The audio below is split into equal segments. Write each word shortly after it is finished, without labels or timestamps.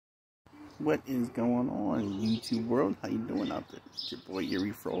What is going on, YouTube world? How you doing out there? It's your boy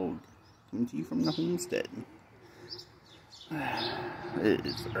Eerie Frog, coming to you from the homestead. It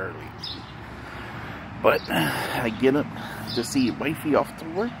is early, but I get up to see wifey off to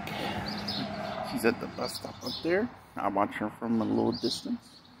work. She's at the bus stop up there. I watch her from a little distance.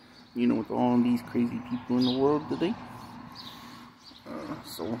 You know, with all these crazy people in the world today.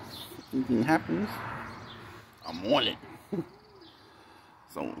 So, if anything happens, I'm on it.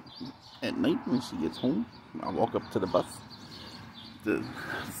 So, at night when she gets home, I walk up to the bus to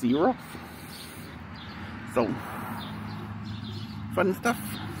see her off. So, fun stuff.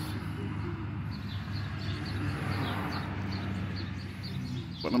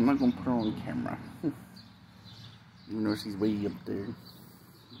 But I'm not going to put her on camera. Even though she's way up there.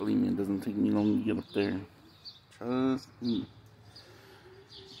 Believe me, it doesn't take me long to get up there. Trust me.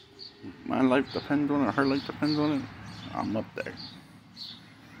 My life depends on it, her life depends on it. I'm up there.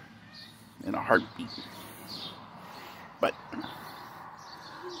 In a heartbeat. But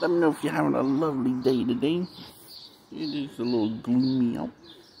let me know if you're having a lovely day today. It is a little gloomy out.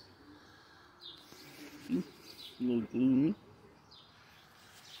 See? A little gloomy.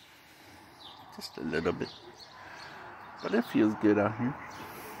 Just a little bit. But it feels good out here.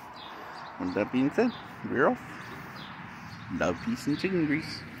 With that being said, we're off. Love, peace, and chicken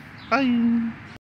grease. Bye.